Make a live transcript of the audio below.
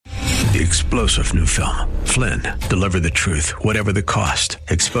The explosive new film, Flynn, deliver the truth, whatever the cost.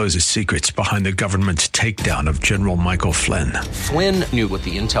 Exposes secrets behind the government's takedown of General Michael Flynn. Flynn knew what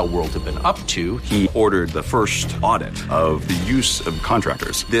the intel world had been up to. He ordered the first audit of the use of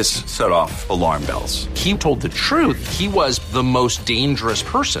contractors. This set off alarm bells. He told the truth. He was the most dangerous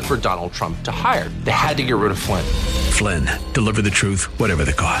person for Donald Trump to hire. They had to get rid of Flynn. Flynn, deliver the truth, whatever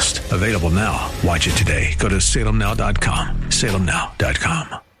the cost. Available now. Watch it today. Go to salemnow.com.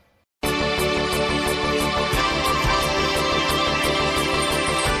 salemnow.com.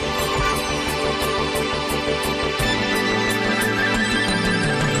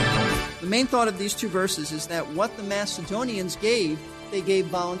 The main thought of these two verses is that what the Macedonians gave, they gave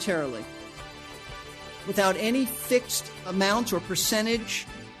voluntarily, without any fixed amount or percentage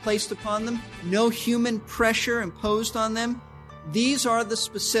placed upon them, no human pressure imposed on them. These are the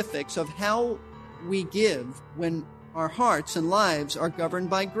specifics of how we give when our hearts and lives are governed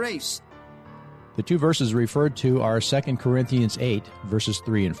by grace. The two verses referred to are 2 Corinthians 8, verses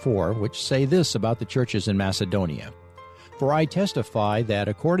 3 and 4, which say this about the churches in Macedonia. For I testify that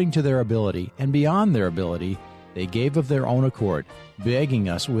according to their ability and beyond their ability, they gave of their own accord, begging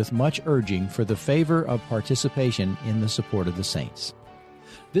us with much urging for the favor of participation in the support of the saints.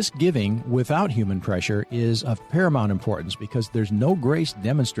 This giving without human pressure is of paramount importance because there's no grace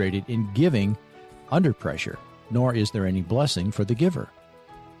demonstrated in giving under pressure, nor is there any blessing for the giver.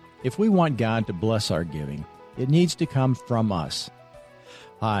 If we want God to bless our giving, it needs to come from us.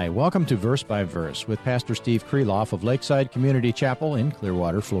 Hi, welcome to Verse by Verse with Pastor Steve Kreloff of Lakeside Community Chapel in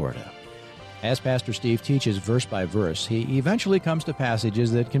Clearwater, Florida. As Pastor Steve teaches verse by verse, he eventually comes to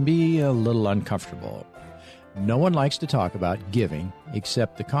passages that can be a little uncomfortable. No one likes to talk about giving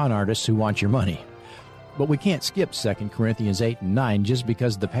except the con artists who want your money. But we can't skip 2 Corinthians 8 and 9 just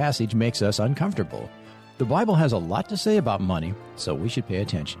because the passage makes us uncomfortable. The Bible has a lot to say about money, so we should pay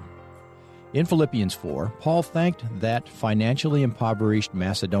attention. In Philippians 4, Paul thanked that financially impoverished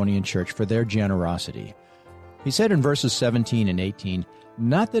Macedonian church for their generosity. He said in verses 17 and 18,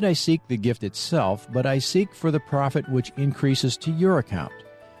 "Not that I seek the gift itself, but I seek for the profit which increases to your account.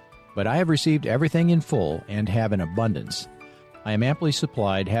 But I have received everything in full and have an abundance. I am amply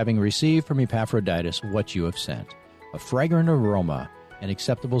supplied, having received from Epaphroditus what you have sent, a fragrant aroma, an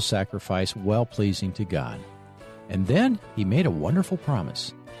acceptable sacrifice, well-pleasing to God." And then he made a wonderful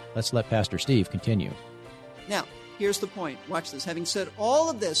promise. Let's let Pastor Steve continue. Now, here's the point. Watch this. Having said all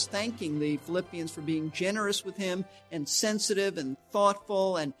of this, thanking the Philippians for being generous with him and sensitive and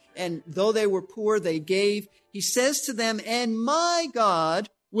thoughtful, and though they were poor, they gave. He says to them, "And my God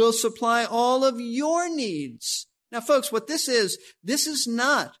will supply all of your needs." Now, folks, what this is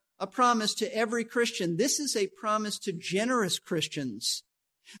not a promise to every Christian. This is a promise to generous Christians.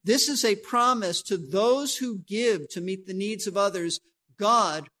 This is a promise to those who give to meet the needs of others.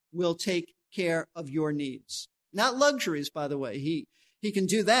 God will take care of your needs. Not luxuries, by the way. He can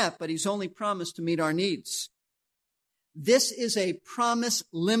do that, but he's only promised to meet our needs. This is a promise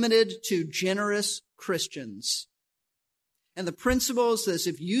limited to generous Christians. And the principle is this: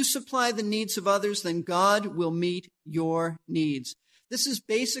 if you supply the needs of others, then God will meet your needs. This is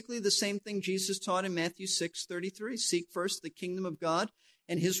basically the same thing Jesus taught in Matthew 6:33. Seek first the kingdom of God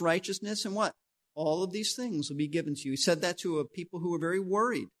and his righteousness, and what? All of these things will be given to you. He said that to a people who were very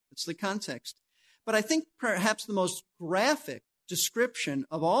worried. That's the context. But I think perhaps the most graphic description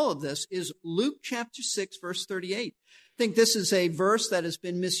of all of this is Luke chapter 6, verse 38. I think this is a verse that has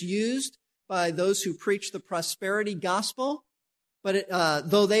been misused by those who preach the prosperity gospel. But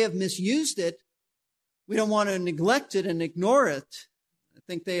though they have misused it, we don't want to neglect it and ignore it. I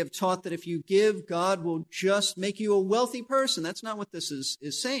think they have taught that if you give, God will just make you a wealthy person. That's not what this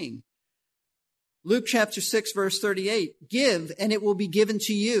is saying. Luke chapter 6, verse 38, "Give, and it will be given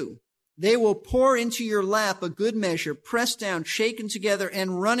to you. They will pour into your lap a good measure, pressed down, shaken together,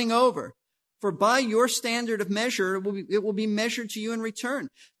 and running over. For by your standard of measure, it will be measured to you in return."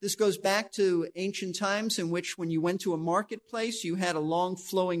 This goes back to ancient times in which when you went to a marketplace, you had a long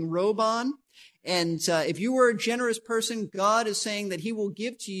flowing robe on. And if you were a generous person, God is saying that he will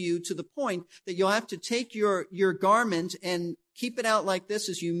give to you to the point that you'll have to take your garment and keep it out like this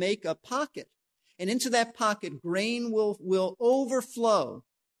as you make a pocket. And into that pocket, grain will overflow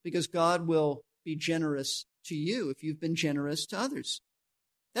because God will be generous to you if you've been generous to others.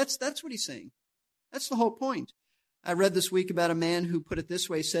 That's what he's saying. That's the whole point. I read this week about a man who put it this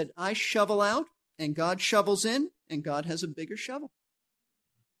way. He said, "I shovel out and God shovels in, and God has a bigger shovel."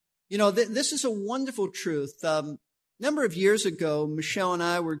 You know, this is a wonderful truth. A number of years ago, Michelle and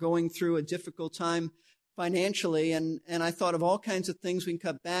I were going through a difficult time financially, and I thought of all kinds of things we can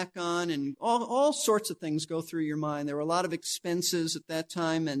cut back on, and all sorts of things go through your mind. There were a lot of expenses at that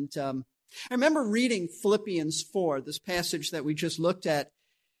time, and I remember reading Philippians 4, this passage that we just looked at,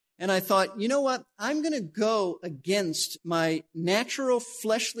 and I thought, you know what? I'm going to go against my natural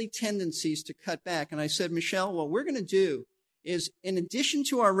fleshly tendencies to cut back. And I said, Michelle, what we're going to do is, in addition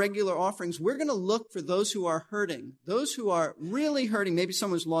to our regular offerings, we're going to look for those who are hurting, those who are really hurting. Maybe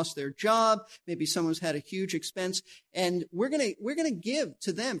someone's lost their job, maybe someone's had a huge expense, and we're going to give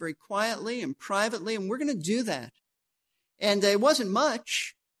to them very quietly and privately, and we're going to do that. And it wasn't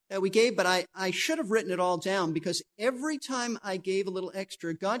much that we gave, but I should have written it all down, because every time I gave a little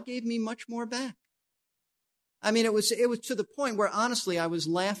extra, God gave me much more back. I mean, it was to the point where, honestly, I was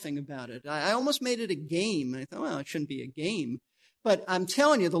laughing about it. I almost made it a game. I thought, well, it shouldn't be a game. But I'm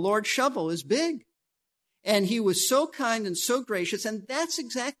telling you, the Lord's shovel is big. And he was so kind and so gracious. And that's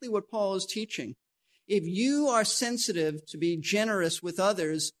exactly what Paul is teaching. If you are sensitive to be generous with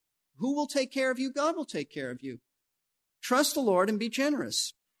others, who will take care of you? God will take care of you. Trust the Lord and be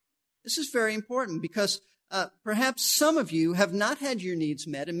generous. This is very important, because perhaps some of you have not had your needs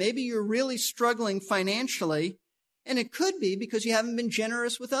met, and maybe you're really struggling financially, and it could be because you haven't been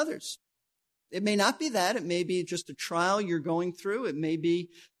generous with others. It may not be that. It may be just a trial you're going through. It may be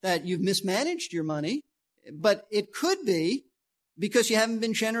that you've mismanaged your money, but it could be because you haven't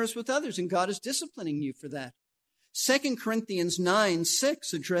been generous with others, and God is disciplining you for that. 2 Corinthians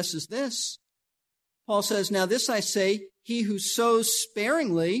 9:6 addresses this. Paul says, now this I say, he who sows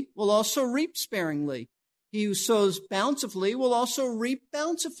sparingly will also reap sparingly. He who sows bountifully will also reap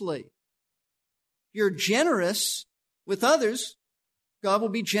bountifully. If you're generous with others, God will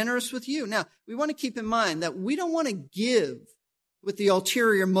be generous with you. Now, we want to keep in mind that we don't want to give with the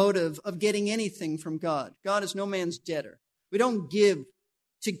ulterior motive of getting anything from God. God is no man's debtor. We don't give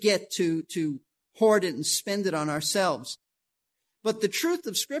to get to hoard it and spend it on ourselves. But the truth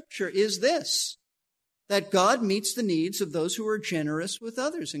of Scripture is this, that God meets the needs of those who are generous with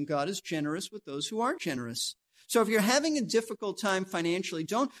others, and God is generous with those who are generous. So if you're having a difficult time financially,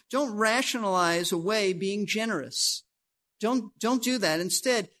 don't rationalize away being generous. Don't do that.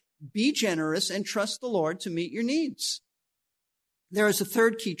 Instead, be generous and trust the Lord to meet your needs. There is a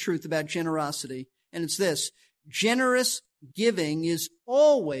third key truth about generosity, and it's this: generous giving is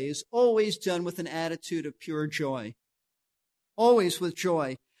always done with an attitude of pure joy. Always with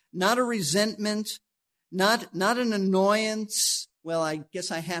joy, not a resentment, not an annoyance. Well, I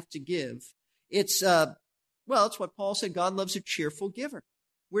guess I have to give. It's what Paul said. God loves a cheerful giver.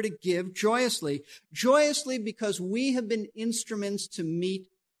 We're to give joyously because we have been instruments to meet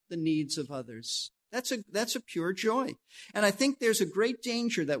the needs of others. That's a pure joy. And I think there's a great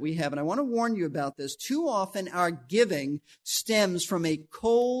danger that we have, and I want to warn you about this. Too often our giving stems from a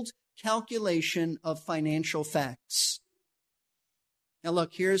cold calculation of financial facts. Now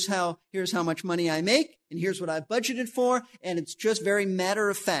look, here's how much money I make, and here's what I've budgeted for, and it's just very matter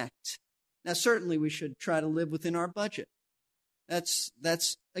of fact. Now certainly we should try to live within our budget. That's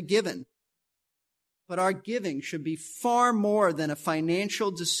a given. But our giving should be far more than a financial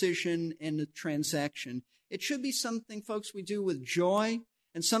decision and a transaction. It should be something, folks, we do with joy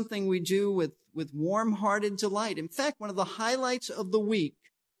and something we do with warm-hearted delight. In fact, one of the highlights of the week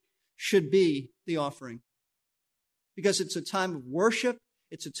should be the offering, because it's a time of worship.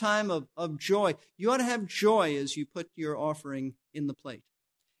 It's a time of joy. You ought to have joy as you put your offering in the plate.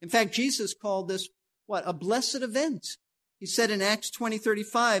 In fact, Jesus called this, a blessed event. He said in Acts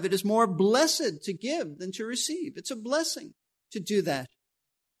 20:35, it is more blessed to give than to receive. It's a blessing to do that.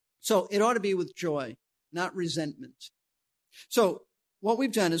 So it ought to be with joy, not resentment. So what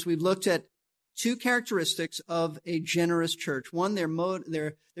we've done is we've looked at two characteristics of a generous church. One, their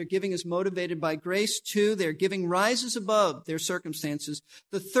giving is motivated by grace. Two, their giving rises above their circumstances.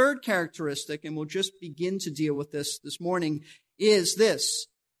 The third characteristic, and we'll just begin to deal with this morning, is this: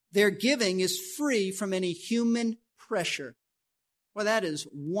 their giving is free from any human pressure. Well, that is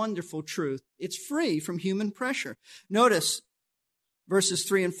wonderful truth. It's free from human pressure. Notice verses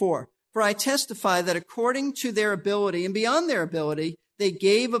 3 and 4. For I testify that according to their ability and beyond their ability, they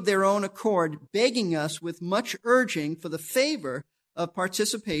gave of their own accord, begging us with much urging for the favor of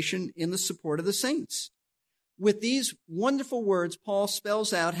participation in the support of the saints. With these wonderful words, Paul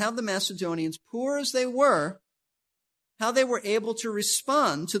spells out how the Macedonians, poor as they were, how they were able to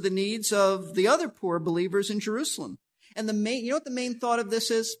respond to the needs of the other poor believers in Jerusalem. And you know what the main thought of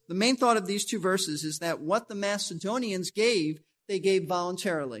this is? The main thought of these two verses is that what the Macedonians gave, they gave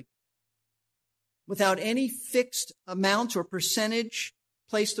voluntarily, without any fixed amount or percentage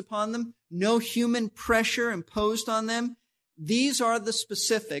placed upon them, no human pressure imposed on them. These are the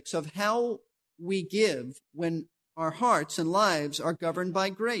specifics of how we give when our hearts and lives are governed by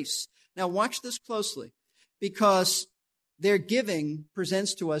grace. Now watch this closely, because their giving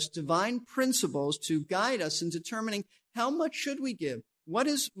presents to us divine principles to guide us in determining how much should we give. What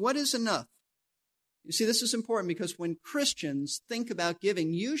is enough? You see, this is important because when Christians think about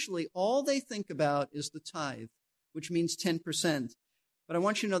giving, usually all they think about is the tithe, which means 10%. But I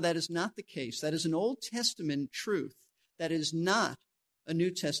want you to know that is not the case. That is an Old Testament truth. That is not a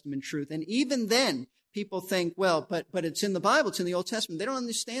New Testament truth. And even then, people think, well, but it's in the Bible, it's in the Old Testament. They don't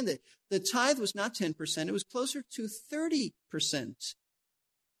understand it. The tithe was not 10%. It was closer to 30%.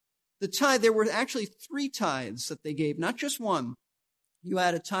 The tithe, there were actually 3 tithes that they gave, not just one. You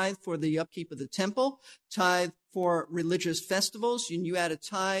had a tithe for the upkeep of the temple, tithe for religious festivals, and you had a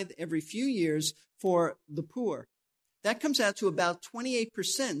tithe every few years for the poor. That comes out to about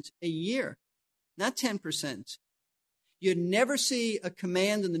 28% a year, not 10%. You'd never see a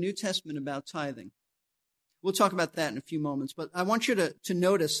command in the New Testament about tithing. We'll talk about that in a few moments, but I want you to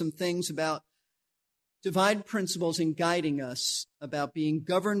notice some things about divine principles in guiding us about being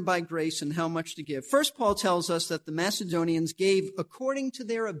governed by grace and how much to give. First, Paul tells us that the Macedonians gave according to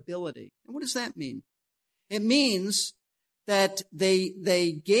their ability. And what does that mean? It means that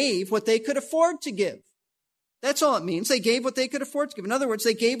they gave what they could afford to give. That's all it means. They gave what they could afford to give. In other words,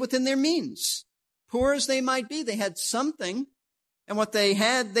 they gave within their means. Poor as they might be, they had something, and what they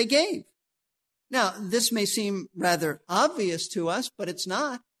had, they gave. Now, this may seem rather obvious to us, but it's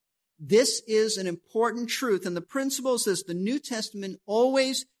not. This is an important truth, and the principle is this: the New Testament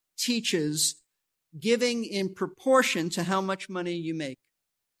always teaches giving in proportion to how much money you make.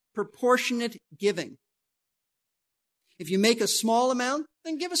 Proportionate giving. If you make a small amount,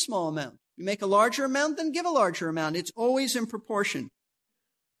 then give a small amount. You make a larger amount, then give a larger amount. It's always in proportion.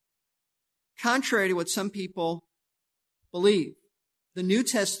 Contrary to what some people believe, the New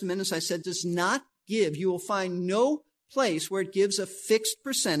Testament, as I said, does not give. You will find no place where it gives a fixed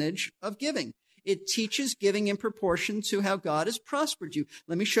percentage of giving. It teaches giving in proportion to how God has prospered you.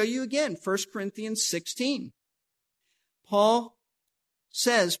 Let me show you again, 1 Corinthians 16. Paul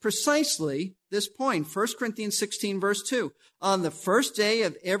says precisely this point, 1 Corinthians 16, verse 2. On the first day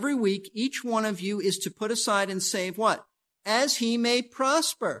of every week, each one of you is to put aside and save what? As he may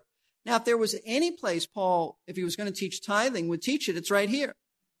prosper. Now, if there was any place Paul, if he was going to teach tithing, would teach it, it's right here.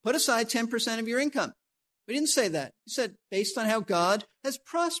 Put aside 10% of your income. He didn't say that. He said, based on how God has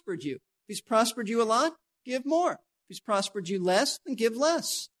prospered you. If he's prospered you a lot, give more. If he's prospered you less, then give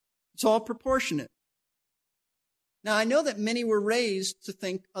less. It's all proportionate. Now, I know that many were raised to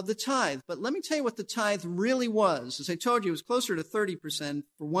think of the tithe, but let me tell you what the tithe really was. As I told you, it was closer to 30%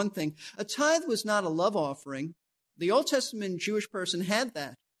 for one thing. A tithe was not a love offering. The Old Testament Jewish person had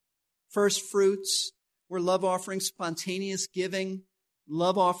that. First fruits were love offerings, spontaneous giving,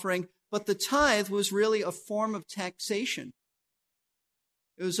 love offering. But the tithe was really a form of taxation.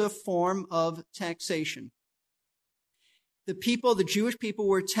 It was a form of taxation. The Jewish people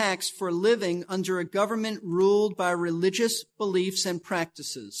were taxed for living under a government ruled by religious beliefs and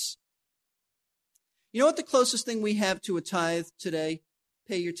practices. You know what the closest thing we have to a tithe today?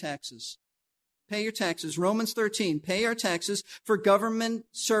 Pay your taxes. Pay your taxes. Romans 13, pay our taxes for government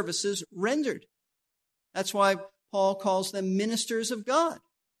services rendered. That's why Paul calls them ministers of God.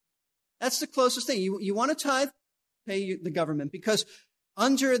 That's the closest thing. You want to tithe? Pay the government. Because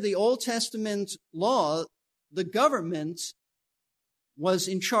under the Old Testament law, the government was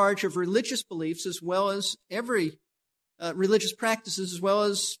in charge of religious beliefs as well as every religious practices as well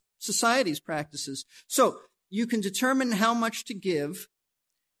as society's practices. So you can determine how much to give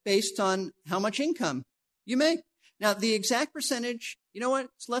based on how much income you make. Now, the exact percentage, you know what?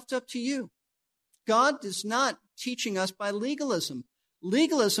 It's left up to you. God is not teaching us by legalism.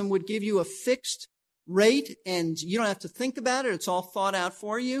 Legalism would give you a fixed rate, and you don't have to think about it. It's all thought out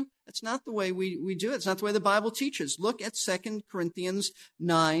for you. That's not the way we do it. It's not the way the Bible teaches. Look at 2 Corinthians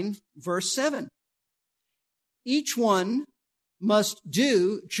 9, verse 7. Each one must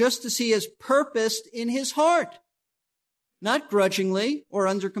do just as he has purposed in his heart, not grudgingly or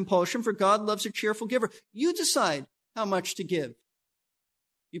under compulsion, for God loves a cheerful giver. You decide how much to give.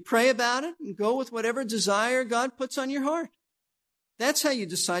 You pray about it and go with whatever desire God puts on your heart. That's how you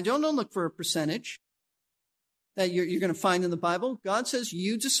decide. Don't look for a percentage that you're going to find in the Bible. God says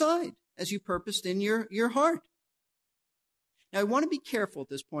you decide as you purposed in your heart. Now, I want to be careful at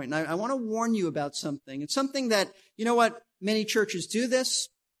this point, and I want to warn you about something. It's something that, you know what, many churches do this.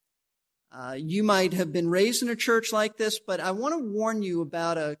 You might have been raised in a church like this, but I want to warn you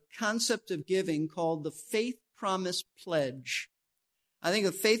about a concept of giving called the Faith Promise Pledge. I think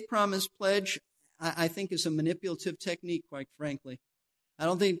a Faith Promise Pledge, I think, is a manipulative technique, quite frankly. I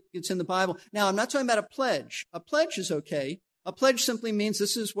don't think it's in the Bible. Now, I'm not talking about a pledge. A pledge is okay. A pledge simply means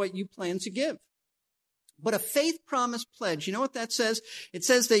this is what you plan to give. But a faith promise pledge, you know what that says? It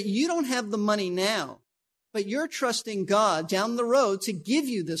says that you don't have the money now, but you're trusting God down the road to give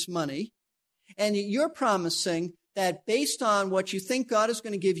you this money. And you're promising that based on what you think God is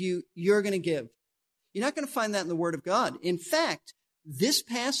going to give you, you're going to give. You're not going to find that in the Word of God. In fact, this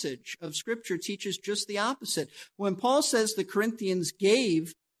passage of Scripture teaches just the opposite. When Paul says the Corinthians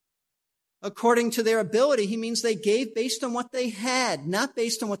gave according to their ability, he means they gave based on what they had, not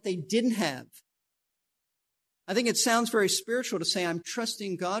based on what they didn't have. I think it sounds very spiritual to say, I'm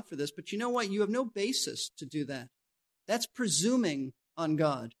trusting God for this, but you know what? You have no basis to do that. That's presuming on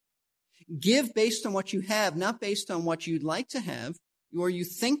God. Give based on what you have, not based on what you'd like to have or you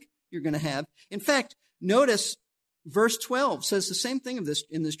think you're going to have. In fact, notice verse 12 says the same thing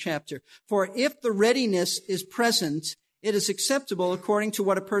in this chapter. For if the readiness is present, it is acceptable according to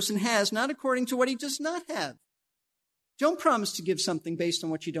what a person has, not according to what he does not have. Don't promise to give something based on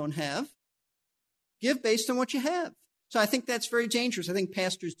what you don't have. Give based on what you have. So I think that's very dangerous. I think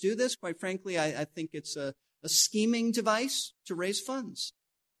pastors do this. Quite frankly, I think it's a scheming device to raise funds.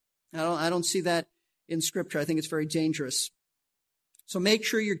 I don't see that in Scripture. I think it's very dangerous. So make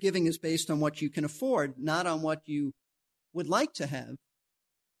sure your giving is based on what you can afford, not on what you would like to have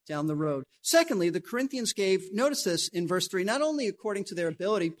down the road. Secondly, the Corinthians gave, notice this in verse 3, not only according to their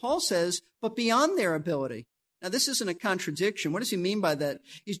ability, Paul says, but beyond their ability. Now, this isn't a contradiction. What does he mean by that?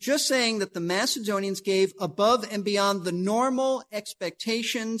 He's just saying that the Macedonians gave above and beyond the normal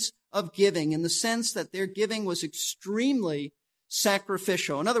expectations of giving, in the sense that their giving was extremely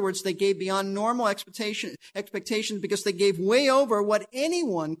sacrificial. In other words, they gave beyond normal expectations because they gave way over what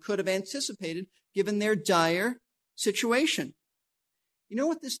anyone could have anticipated given their dire situation. You know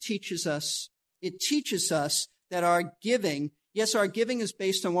what this teaches us? It teaches us that our giving, yes, our giving is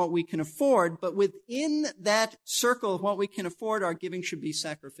based on what we can afford, but within that circle of what we can afford, our giving should be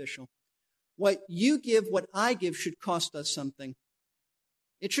sacrificial. What you give, what I give, should cost us something.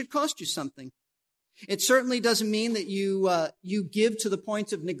 It should cost you something. It certainly doesn't mean that you give to the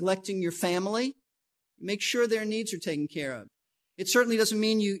point of neglecting your family. Make sure their needs are taken care of. It certainly doesn't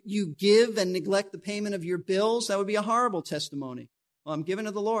mean you give and neglect the payment of your bills. That would be a horrible testimony. Well, I'm giving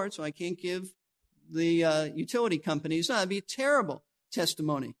to the Lord, so I can't give the utility companies. No, that'd be a terrible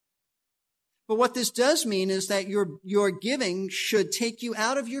testimony. But what this does mean is that your giving should take you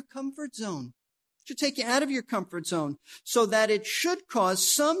out of your comfort zone. It should take you out of your comfort zone so that it should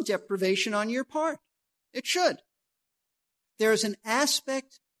cause some deprivation on your part. It should. There is an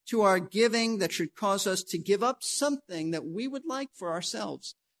aspect to our giving that should cause us to give up something that we would like for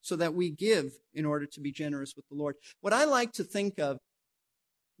ourselves so that we give in order to be generous with the Lord. What I like to think of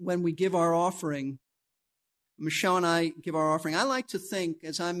when we give our offering, Michelle and I give our offering, I like to think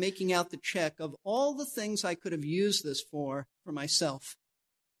as I'm making out the check of all the things I could have used this for myself.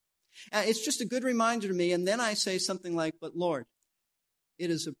 It's just a good reminder to me, and then I say something like, but Lord, it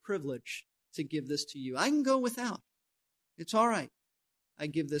is a privilege to give this to you. I can go without. It's all right. I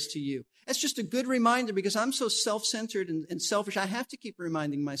give this to you. That's just a good reminder because I'm so self-centered and selfish. I have to keep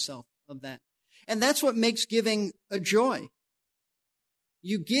reminding myself of that. And that's what makes giving a joy.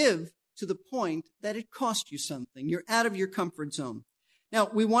 You give to the point that it costs you something. You're out of your comfort zone. Now,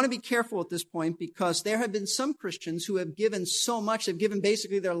 we want to be careful at this point because there have been some Christians who have given so much, they've given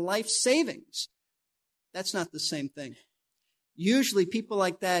basically their life savings. That's not the same thing. Usually people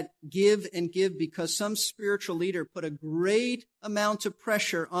like that give and give because some spiritual leader put a great amount of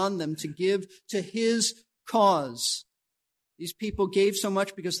pressure on them to give to his cause. These people gave so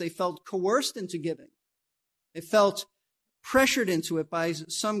much because they felt coerced into giving. They felt pressured into it by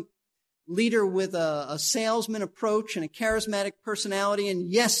some leader with a salesman approach and a charismatic personality, and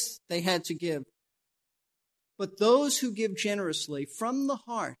yes, they had to give. But those who give generously from the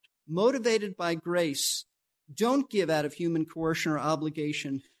heart, motivated by grace, don't give out of human coercion or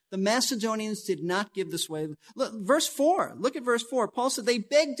obligation. The Macedonians did not give this way. Look, verse 4. Look at verse 4. Paul said they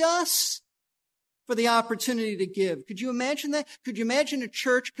begged us for the opportunity to give. Could you imagine that? Could you imagine a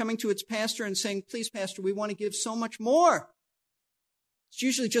church coming to its pastor and saying, please, pastor, we want to give so much more? It's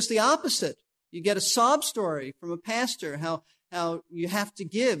usually just the opposite. You get a sob story from a pastor, how you have to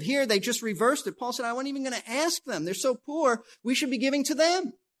give. Here, they just reversed it. Paul said, I wasn't even going to ask them. They're so poor, we should be giving to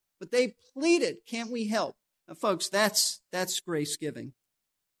them. But they pleaded, can't we help? Now, folks, that's grace giving.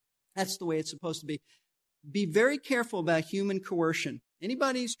 That's the way it's supposed to be. Be very careful about human coercion.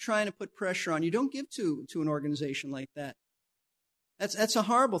 Anybody's trying to put pressure on you, don't give to an organization like that. That's a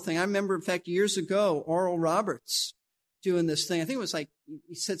horrible thing. I remember, in fact, years ago, Oral Roberts doing this thing. I think it was like,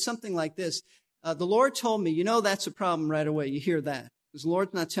 he said something like this. The Lord told me, that's a problem right away. You hear that. because the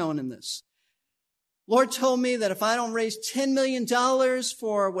Lord's not telling him this. Lord told me that if I don't raise $10 million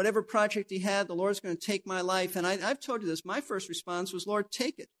for whatever project he had, the Lord's going to take my life. And I've told you this. My first response was, Lord,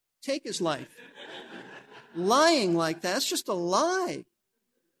 take it. Take his life. Lying like that's just a lie.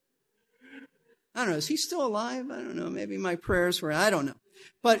 I don't know. Is he still alive? I don't know. Maybe my prayers were, I don't know.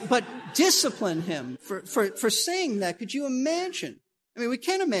 But discipline him for saying that. Could you imagine? I mean, we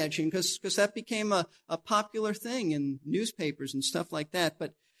can imagine because that became a popular thing in newspapers and stuff like that.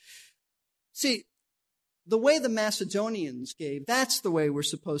 But see, the way the Macedonians gave, that's the way we're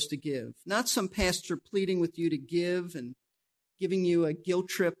supposed to give. Not some pastor pleading with you to give and giving you a guilt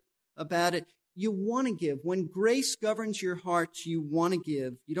trip about it. You want to give. When grace governs your heart, you want to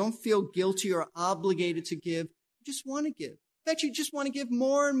give. You don't feel guilty or obligated to give. You just want to give. In fact, you just want to give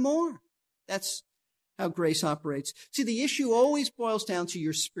more and more. That's how grace operates. See, the issue always boils down to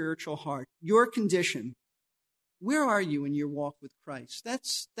your spiritual heart, your condition. Where are you in your walk with Christ?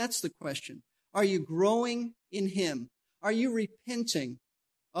 That's the question. Are you growing in him? Are you repenting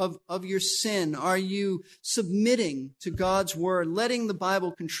of your sin? Are you submitting to God's word, letting the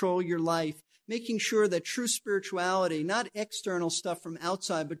Bible control your life, making sure that true spirituality, not external stuff from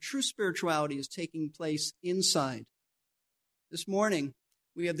outside, but true spirituality is taking place inside? This morning,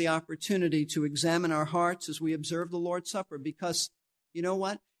 we have the opportunity to examine our hearts as we observe the Lord's Supper, because you know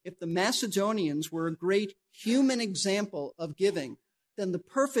what? If the Macedonians were a great human example of giving, then the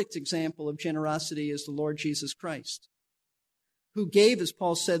perfect example of generosity is the Lord Jesus Christ, who gave, as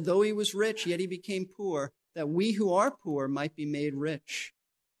Paul said, though he was rich, yet he became poor, that we who are poor might be made rich.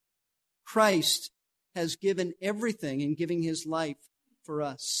 Christ has given everything in giving his life for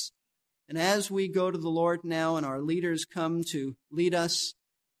us. And as we go to the Lord now and our leaders come to lead us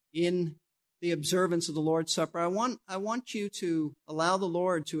in the observance of the Lord's Supper, I want you to allow the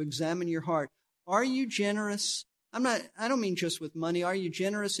Lord to examine your heart. Are you generous? I don't mean just with money. Are you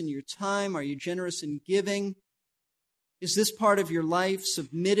generous in your time? Are you generous in giving? Is this part of your life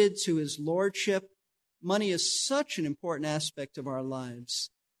submitted to his lordship? Money is such an important aspect of our lives.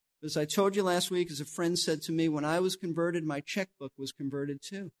 As I told you last week, as a friend said to me, when I was converted, my checkbook was converted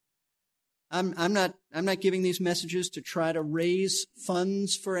too. I'm not giving these messages to try to raise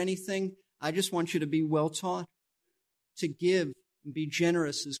funds for anything. I just want you to be well taught, to give and be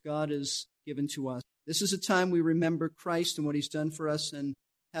generous as God has given to us. This is a time we remember Christ and what he's done for us and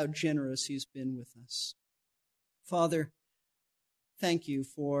how generous he's been with us. Father, thank you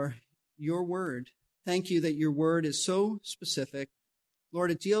for your word. Thank you that your word is so specific.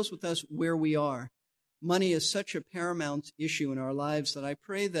 Lord, it deals with us where we are. Money is such a paramount issue in our lives that I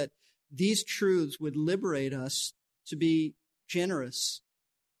pray that these truths would liberate us to be generous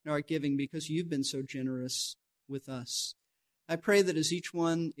in our giving because you've been so generous with us. I pray that as each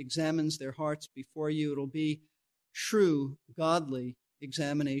one examines their hearts before you, it'll be true, godly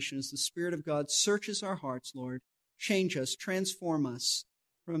examination as the Spirit of God searches our hearts, Lord. Change us, transform us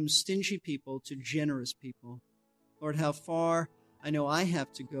from stingy people to generous people. Lord, how far I know I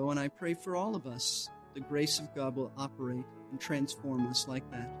have to go, and I pray for all of us. The grace of God will operate and transform us like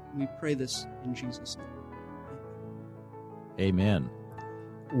that. We pray this in Jesus' name. Amen.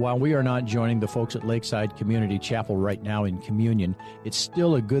 While we are not joining the folks at Lakeside Community Chapel right now in communion, it's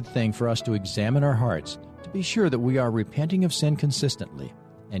still a good thing for us to examine our hearts to be sure that we are repenting of sin consistently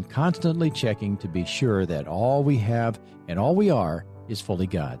and constantly checking to be sure that all we have and all we are is fully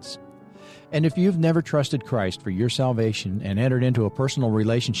God's. And if you've never trusted Christ for your salvation and entered into a personal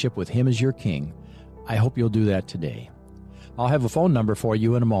relationship with him as your King, I hope you'll do that today. I'll have a phone number for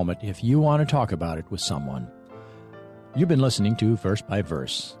you in a moment if you want to talk about it with someone. You've been listening to Verse by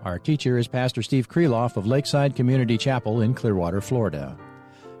Verse. Our teacher is Pastor Steve Kreloff of Lakeside Community Chapel in Clearwater, Florida.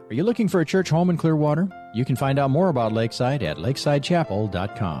 Are you looking for a church home in Clearwater? You can find out more about Lakeside at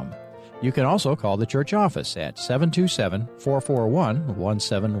lakesidechapel.com. You can also call the church office at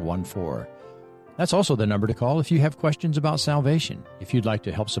 727-441-1714. That's also the number to call if you have questions about salvation, if you'd like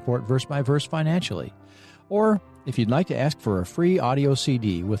to help support Verse by Verse financially, or if you'd like to ask for a free audio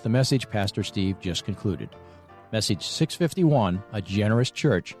CD with the message Pastor Steve just concluded. Message 651, A Generous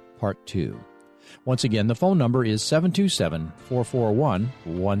Church, Part 2. Once again, the phone number is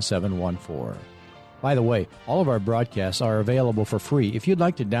 727-441-1714. By the way, all of our broadcasts are available for free if you'd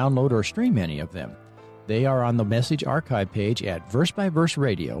like to download or stream any of them. They are on the message archive page at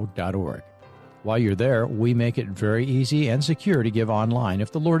versebyverseradio.org. While you're there, we make it very easy and secure to give online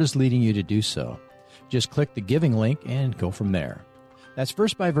if the Lord is leading you to do so. Just click the giving link and go from there. That's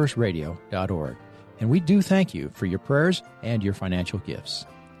versebyverseradio.org. And we do thank you for your prayers and your financial gifts.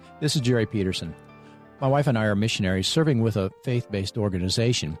 This is Jerry Peterson. My wife and I are missionaries serving with a faith-based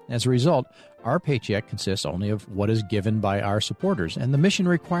organization. As a result, our paycheck consists only of what is given by our supporters, and the mission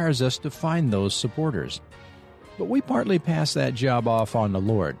requires us to find those supporters. But we partly pass that job off on the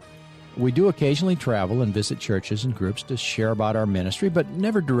Lord. We do occasionally travel and visit churches and groups to share about our ministry, but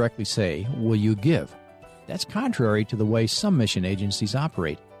never directly say, "Will you give?" That's contrary to the way some mission agencies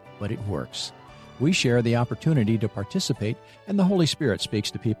operate, but it works. We share the opportunity to participate, and the Holy Spirit speaks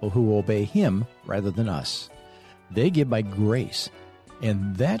to people who obey Him rather than us. They give by grace,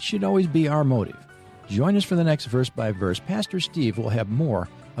 and that should always be our motive. Join us for the next verse by verse. Pastor Steve will have more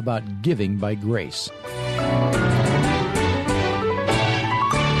about giving by grace.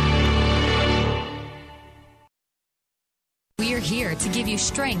 We are here to give you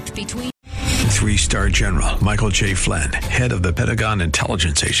strength between 3-star General Michael J. Flynn, head of the Pentagon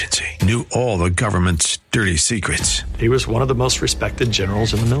Intelligence Agency, knew all the government's dirty secrets. He was one of the most respected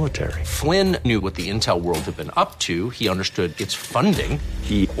generals in the military. Flynn knew what the intel world had been up to. He understood its funding.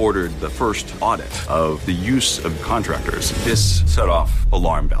 He ordered the first audit of the use of contractors. This set off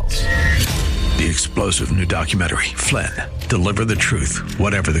alarm bells. The explosive new documentary, Flynn, Deliver the Truth,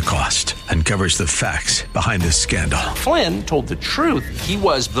 Whatever the Cost, uncovers the facts behind this scandal. Flynn told the truth. He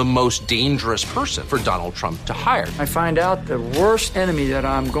was the most dangerous person for Donald Trump to hire. I find out the worst enemy that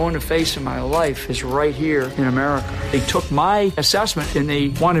I'm going to face in my life is right here in America. They took my assessment and they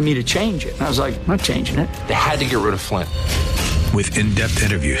wanted me to change it. And I was like, I'm not changing it. They had to get rid of Flynn. With in-depth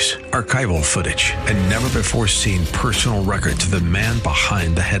interviews, archival footage, and never-before-seen personal records of the man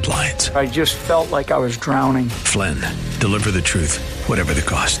behind the headlines. I just felt like I was drowning. Flynn, Deliver the Truth, Whatever the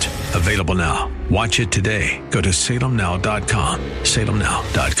Cost. Available now. Watch it today. Go to salemnow.com.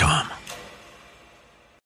 salemnow.com.